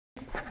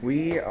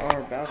We are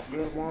about to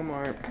go to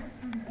Walmart.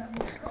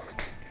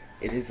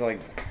 It is like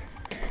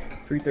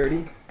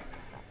 3:30.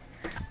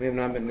 We have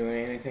not been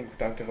doing anything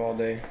productive all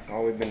day.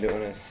 All we've been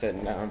doing is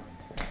sitting down,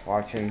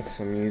 watching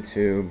some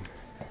YouTube.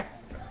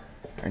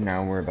 And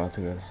now we're about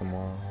to go to some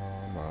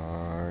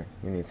Walmart.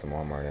 You need some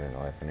Walmart in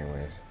your life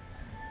anyways.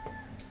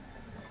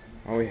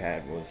 All we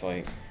had was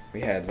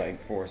we had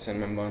 4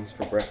 cinnamon buns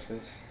for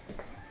breakfast.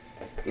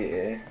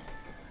 Yeah.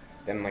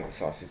 Then the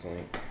sausage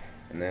link.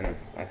 And then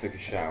I took a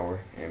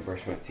shower and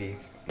brushed my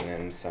teeth and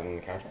then sat on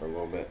the couch for a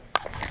little bit.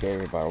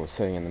 Gator Bottle was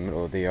sitting in the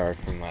middle of the yard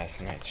from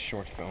last night's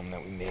short film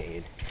that we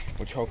made,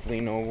 which hopefully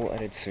Noah will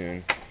edit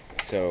soon,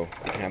 so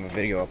we can have a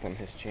video up on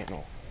his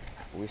channel.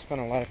 But we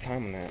spent a lot of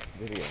time on that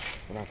video.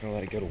 We're not gonna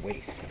let it go to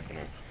waste, you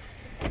know.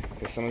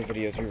 Because some of the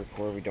videos we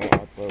record, we don't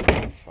upload.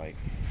 It's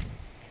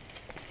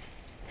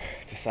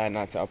decide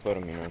not to upload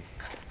them, you know.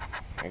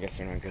 I guess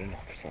they're not good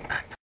enough or something.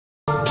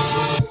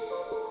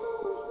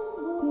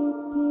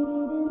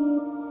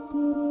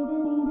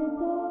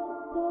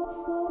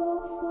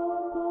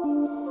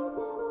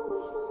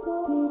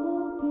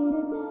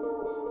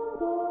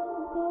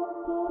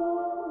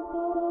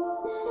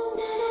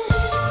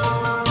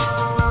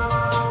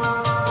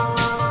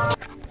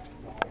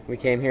 We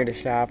came here to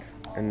shop,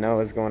 and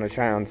Noah's going to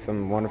try on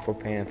some wonderful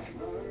pants.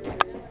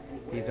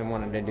 He's been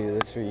wanting to do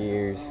this for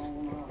years.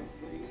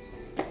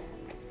 I'll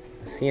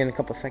see you in a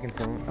couple seconds,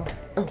 Noah.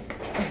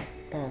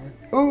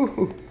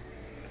 Oh.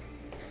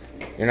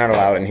 You're not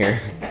allowed in here.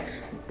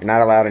 You're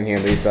not allowed in here,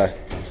 Lisa.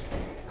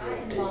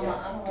 Mama,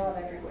 I'm allowed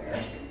everywhere.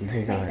 No,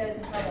 you're not.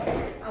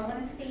 I want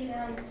to see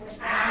them with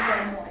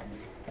one.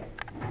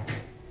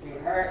 You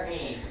hurt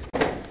me.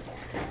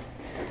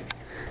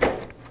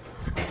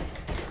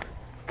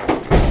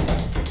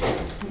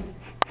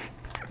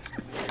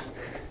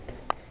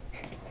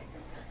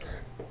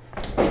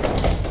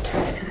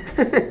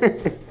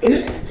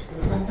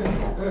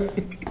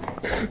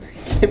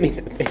 Give me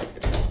the bait.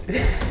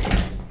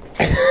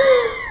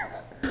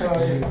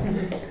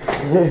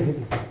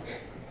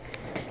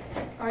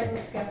 Alright,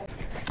 let's go.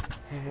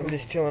 I'm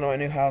just chilling at my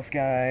new house,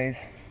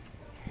 guys.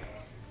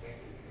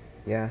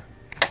 Yeah.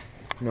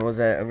 Noah's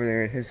over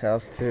there at his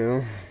house,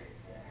 too.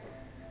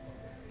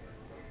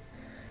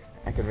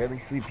 I could really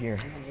sleep here.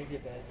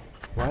 Midget beds.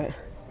 What?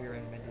 We were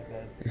in midget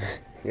beds.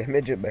 Yeah,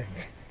 midget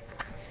beds.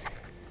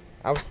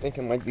 I was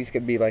thinking these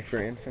could be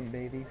for infant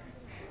babies.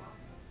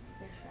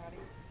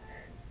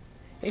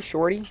 Hey,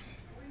 Shorty.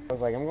 I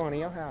was like, I'm going to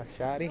your house,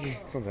 Shotty.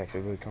 This one's actually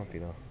really comfy,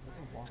 though.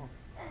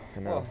 I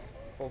know. Well,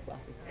 it's full size.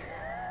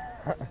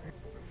 You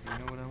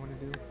know what I want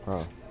to do?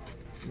 Huh.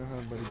 You know how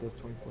everybody does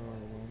 24-hour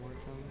Walmart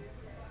challenge?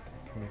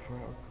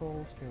 24-hour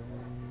Kohl's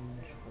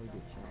challenge.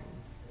 Target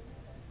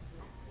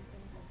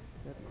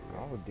challenge. I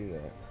would do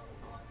that.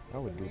 I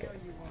would do that.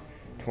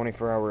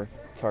 24-hour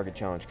Target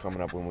challenge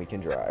coming up when we can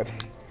drive.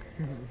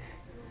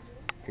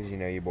 Because you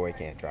know your boy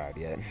can't drive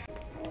yet.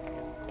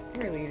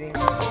 We're leaving.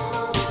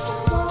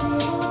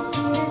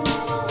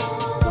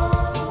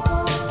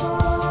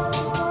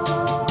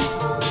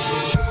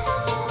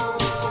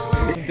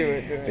 Do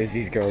it. There's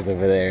these girls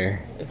over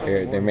there.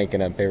 They're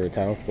making a paper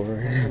towel for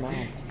her.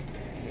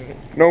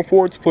 No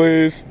forts,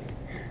 please.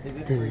 Is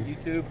this for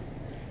YouTube?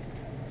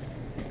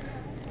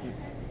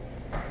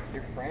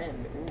 Your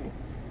friend. Ooh.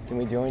 Can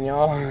we join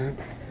y'all?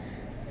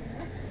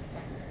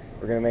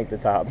 We're gonna make the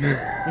top.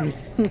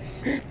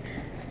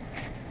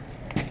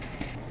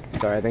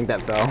 Sorry, I think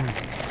that fell.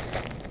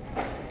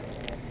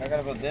 I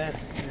gotta build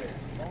this.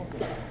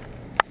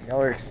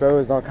 Y'all are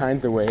exposed all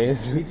kinds of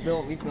ways. We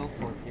built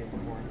forts here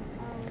before.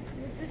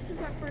 This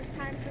is our first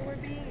time, so we're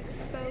being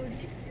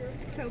exposed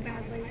so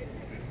badly.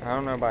 I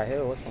don't know about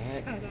Hill. What the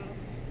heck? Shut up.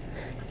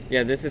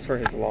 Yeah, this is for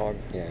his vlog.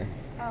 Yeah.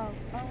 Oh,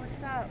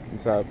 what's up?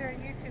 What's up? What's your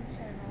YouTube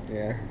channel?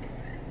 Yeah.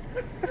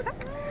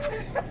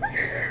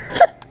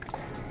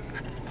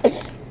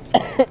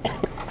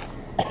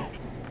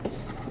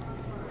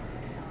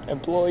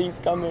 Employees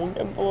coming.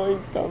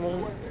 Employees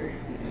coming.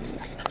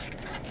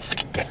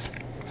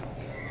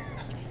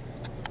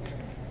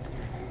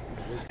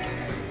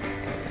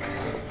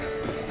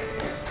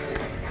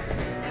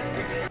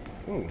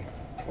 Ooh,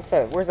 what's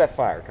that? Where's that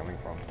fire coming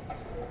from?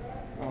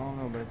 I don't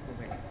know, but it smells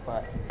like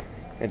butt.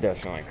 It does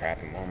smell like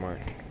crap in Walmart.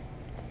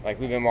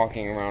 We've been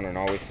walking around and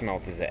all we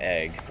smelt is the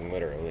eggs,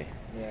 literally.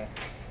 Yeah.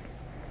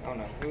 I don't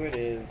know who it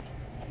is.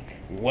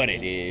 What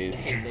it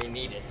is. They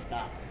need to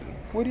stop.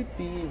 Would it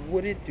be?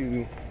 Would it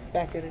do?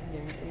 Back at it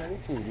again with another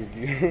food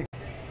review.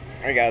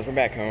 Alright guys, we're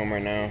back home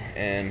right now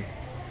and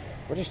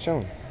we're just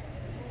chilling.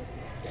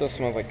 It still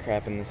smells like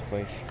crap in this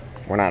place.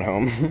 We're not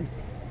home.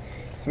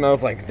 It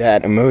smells like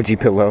that emoji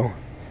pillow.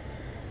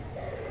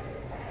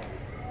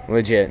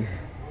 Legit.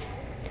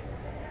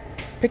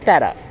 Pick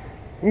that up.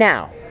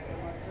 Now.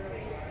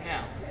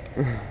 Now.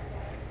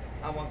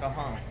 I want to go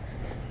home.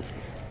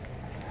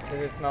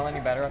 Does it smell any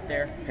better up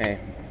there? Hey.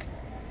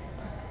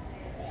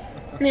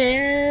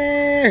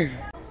 Yeah.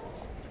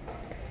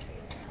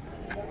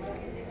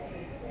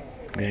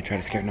 I'm gonna try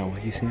to scare Noah.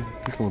 You see him?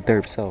 This little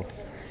derp self.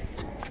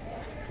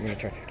 I'm gonna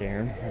try to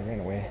scare him. I ran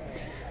away.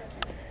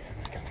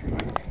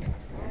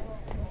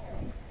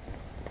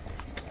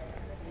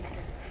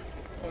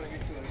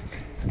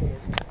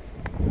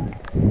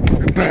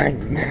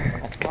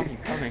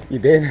 me. You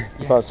did?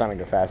 That's why I was trying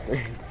to go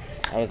faster.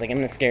 I was like, I'm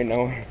gonna scare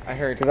Noah. I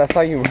heard. Because I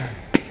saw you.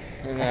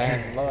 And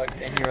then I looked,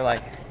 and you were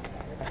like,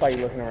 I saw you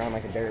looking around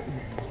like a derp.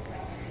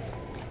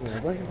 You were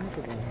like, "What are you looking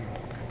for?"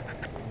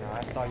 no,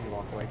 I saw you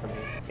walk away from me.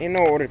 You know,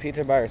 ordered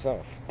pizza by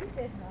herself. You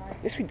did not.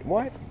 Yes, we.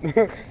 What?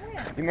 You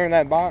remember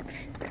that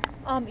box?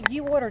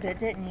 You ordered it,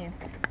 didn't you?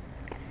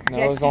 No,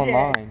 Yes, it was you did.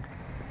 online.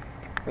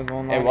 It was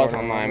online. It was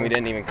order, online. We remember?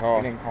 didn't even call.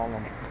 We didn't call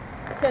them.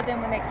 So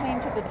then when they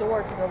came to the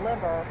door to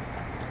deliver,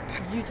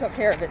 you took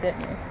care of it,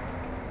 didn't you?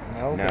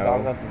 No, because No. I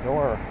was at the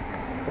door.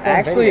 It's on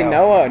Actually,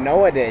 video.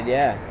 Noah did.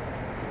 Yeah,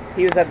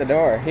 he was at the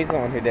door. He's the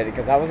one who did it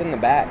because I was in the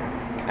back,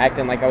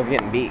 acting like I was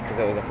getting beat because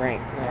it was a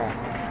prank.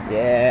 Yeah.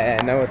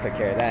 Yeah, Noah took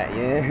care of that.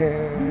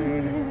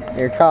 Yeah,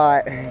 you're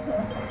caught.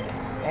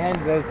 And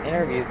those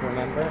interviews,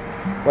 remember?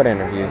 What On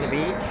interviews? the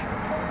beach?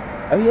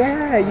 Oh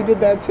yeah, you did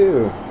that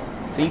too.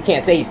 So you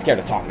can't say he's scared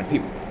of talking to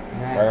people.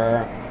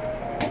 So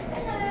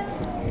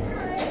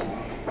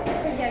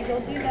yeah, you'll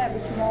do that,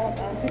 but you won't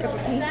pick up a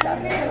pizza.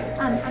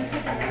 I'm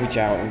picking We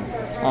chow.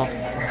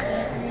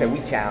 Oh. So we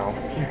chow.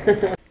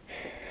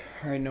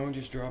 Alright, Noah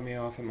just dropped me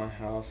off at my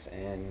house,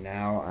 and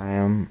now I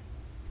am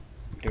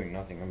doing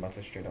nothing. I'm about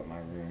to straight up my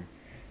room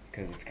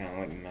because it's kind of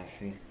like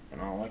messy,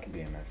 and I don't like it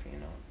being messy, you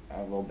know. I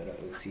have a little bit of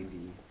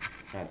OCD,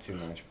 not too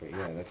much, but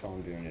yeah, that's all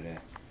I'm doing today.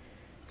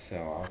 So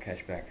I'll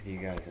catch back with you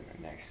guys in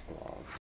the next vlog.